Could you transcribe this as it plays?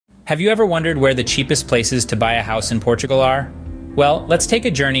Have you ever wondered where the cheapest places to buy a house in Portugal are? Well, let's take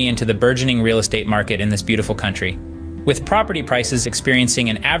a journey into the burgeoning real estate market in this beautiful country. With property prices experiencing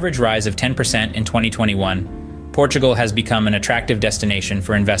an average rise of 10% in 2021, Portugal has become an attractive destination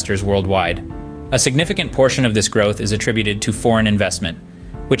for investors worldwide. A significant portion of this growth is attributed to foreign investment,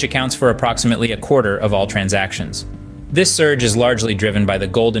 which accounts for approximately a quarter of all transactions. This surge is largely driven by the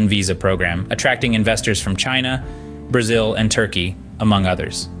Golden Visa program, attracting investors from China, Brazil, and Turkey, among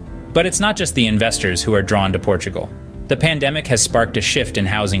others. But it's not just the investors who are drawn to Portugal. The pandemic has sparked a shift in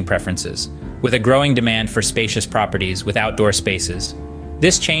housing preferences, with a growing demand for spacious properties with outdoor spaces.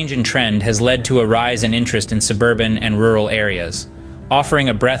 This change in trend has led to a rise in interest in suburban and rural areas, offering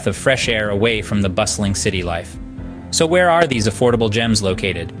a breath of fresh air away from the bustling city life. So where are these affordable gems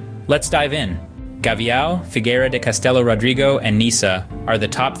located? Let's dive in. Gavião, Figueira de Castelo Rodrigo, and Nisa are the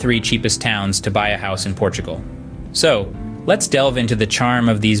top 3 cheapest towns to buy a house in Portugal. So, let's delve into the charm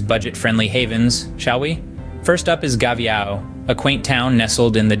of these budget-friendly havens, shall we? First up is Gavião, a quaint town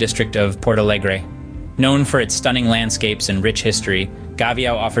nestled in the district of Porto Alegre. Known for its stunning landscapes and rich history,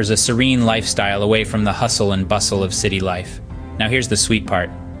 Gavião offers a serene lifestyle away from the hustle and bustle of city life. Now here's the sweet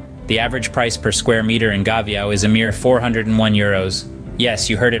part. The average price per square meter in Gavião is a mere 401 euros. Yes,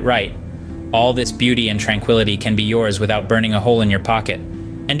 you heard it right. All this beauty and tranquility can be yours without burning a hole in your pocket.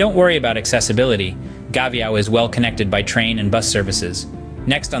 And don't worry about accessibility. Gavião is well connected by train and bus services.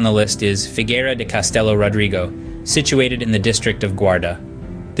 Next on the list is Figueira de Castelo Rodrigo, situated in the district of Guarda.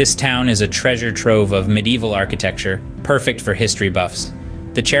 This town is a treasure trove of medieval architecture, perfect for history buffs.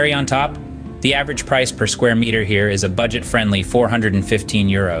 The cherry on top? The average price per square meter here is a budget-friendly 415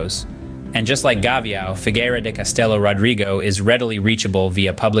 euros. And just like Gavião, Figueira de Castelo Rodrigo is readily reachable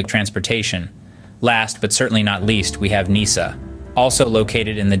via public transportation. Last, but certainly not least, we have Nisa. Also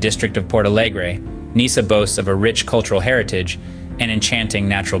located in the district of Porto Alegre, Nisa boasts of a rich cultural heritage and enchanting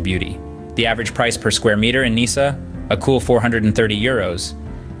natural beauty. The average price per square meter in Nisa? A cool 430 euros.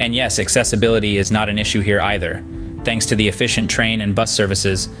 And yes, accessibility is not an issue here either. Thanks to the efficient train and bus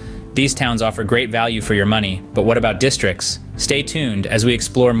services, these towns offer great value for your money. But what about districts? Stay tuned as we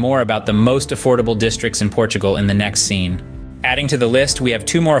explore more about the most affordable districts in Portugal in the next scene. Adding to the list, we have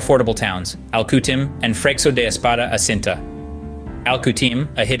 2 more affordable towns, Alcoutim and Freixo de Espada a Cinta. Alcoutim,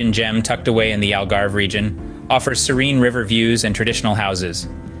 a hidden gem tucked away in the Algarve region, offers serene river views and traditional houses.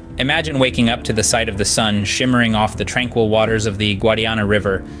 Imagine waking up to the sight of the sun shimmering off the tranquil waters of the Guadiana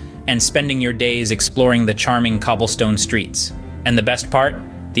River and spending your days exploring the charming cobblestone streets. And the best part?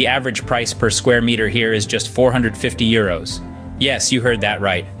 The average price per square meter here is just 450 euros. Yes, you heard that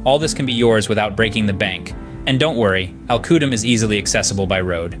right. All this can be yours without breaking the bank. And don't worry, Alcoutim is easily accessible by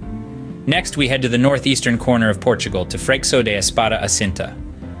road. Next, we head to the northeastern corner of Portugal to Freixo de Espada a Cinta.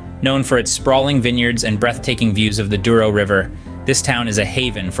 Known for its sprawling vineyards and breathtaking views of the Douro River, this town is a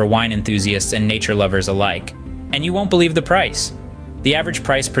haven for wine enthusiasts and nature lovers alike. And you won't believe the price. The average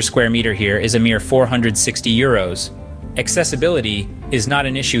price per square meter here is a mere 460 euros. Accessibility is not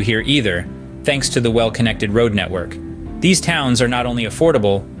an issue here either, thanks to the well-connected road network. These towns are not only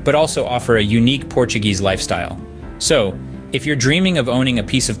affordable, but also offer a unique Portuguese lifestyle. So, if you're dreaming of owning a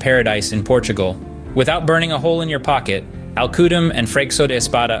piece of paradise in Portugal, without burning a hole in your pocket, Alcoutim and Freixo de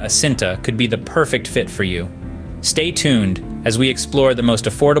Espada a Cinta could be the perfect fit for you. Stay tuned as we explore the most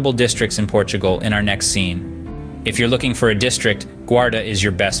affordable districts in Portugal in our next scene. If you're looking for a district, Guarda is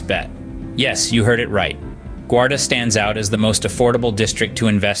your best bet. Yes, you heard it right. Guarda stands out as the most affordable district to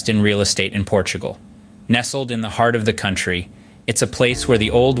invest in real estate in Portugal. Nestled in the heart of the country, it's a place where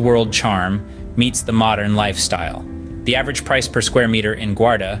the old world charm meets the modern lifestyle. The average price per square meter in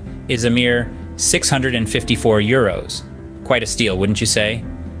Guarda is a mere 654 euros. Quite a steal, wouldn't you say?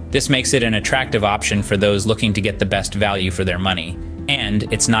 This makes it an attractive option for those looking to get the best value for their money.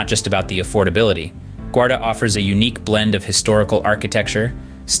 And it's not just about the affordability. Guarda offers a unique blend of historical architecture,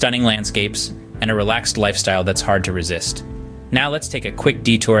 stunning landscapes, and a relaxed lifestyle that's hard to resist. Now let's take a quick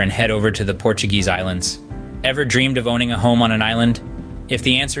detour and head over to the Portuguese islands. Ever dreamed of owning a home on an island? If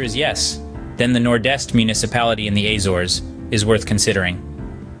the answer is yes, then the Nordeste municipality in the Azores is worth considering.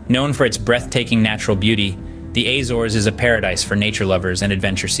 Known for its breathtaking natural beauty, the Azores is a paradise for nature lovers and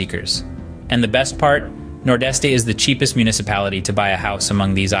adventure seekers. And the best part? Nordeste is the cheapest municipality to buy a house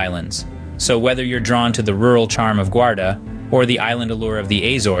among these islands. So whether you're drawn to the rural charm of Guarda or the island allure of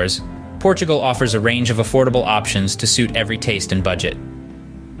the Azores, Portugal offers a range of affordable options to suit every taste and budget.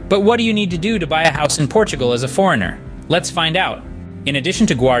 But what do you need to do to buy a house in Portugal as a foreigner? Let's find out. In addition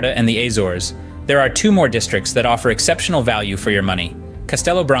to Guarda and the Azores, there are 2 more districts that offer exceptional value for your money,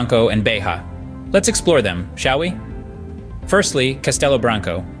 Castelo Branco and Beja. Let's explore them, shall we? Firstly, Castelo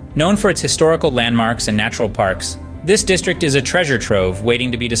Branco. Known for its historical landmarks and natural parks, This district is a treasure trove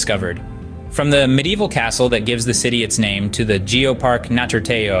waiting to be discovered. From the medieval castle that gives the city its name to the Geopark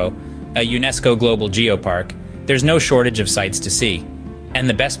Naturteo, a UNESCO Global Geopark, there's no shortage of sights to see. And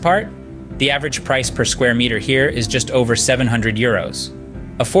the best part? The average price per square meter here is just over 700 euros.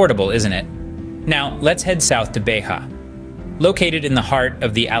 Affordable, isn't it? Now, let's head south to Beja. Located in the heart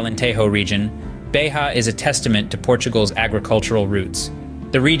of the Alentejo region, Beja is a testament to Portugal's agricultural roots.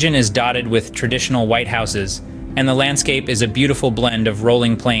 The region is dotted with traditional white houses, and the landscape is a beautiful blend of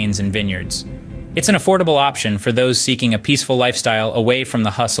rolling plains and vineyards. It's an affordable option for those seeking a peaceful lifestyle away from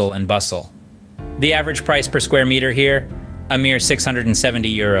the hustle and bustle. The average price per square meter here? A mere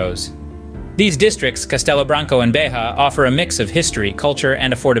 670 euros. These districts, Castelo, Branco, and Beja, offer a mix of history, culture,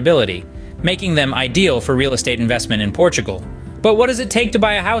 and affordability, making them ideal for real estate investment in Portugal. But what does it take to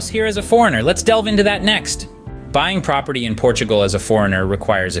buy a house here as a foreigner? Let's delve into that next. Buying property in Portugal as a foreigner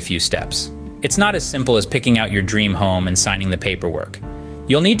requires a few steps. It's not as simple as picking out your dream home and signing the paperwork.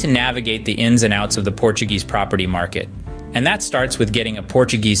 You'll need to navigate the ins and outs of the Portuguese property market, and that starts with getting a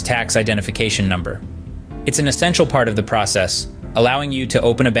Portuguese tax identification number. It's an essential part of the process, allowing you to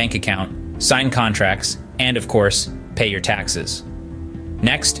open a bank account, sign contracts, and of course, pay your taxes.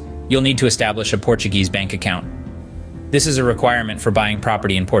 Next, you'll need to establish a Portuguese bank account. This is a requirement for buying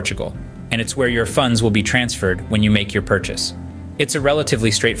property in Portugal, and it's where your funds will be transferred when you make your purchase. It's a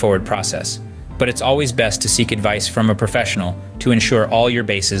relatively straightforward process, but it's always best to seek advice from a professional to ensure all your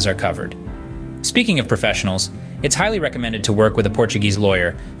bases are covered. Speaking of professionals, it's highly recommended to work with a Portuguese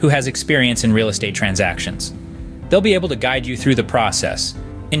lawyer who has experience in real estate transactions. They'll be able to guide you through the process,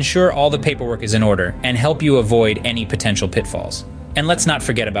 ensure all the paperwork is in order, and help you avoid any potential pitfalls. And let's not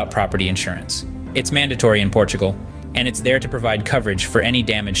forget about property insurance. It's mandatory in Portugal, and it's there to provide coverage for any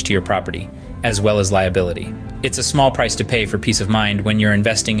damage to your property, as well as liability. It's a small price to pay for peace of mind when you're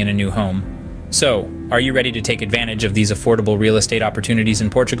investing in a new home. So, are you ready to take advantage of these affordable real estate opportunities in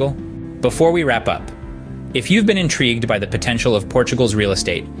Portugal? Before we wrap up, if you've been intrigued by the potential of Portugal's real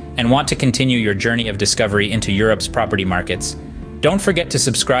estate and want to continue your journey of discovery into Europe's property markets, don't forget to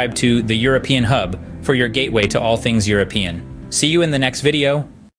subscribe to The European Hub for your gateway to all things European. See you in the next video.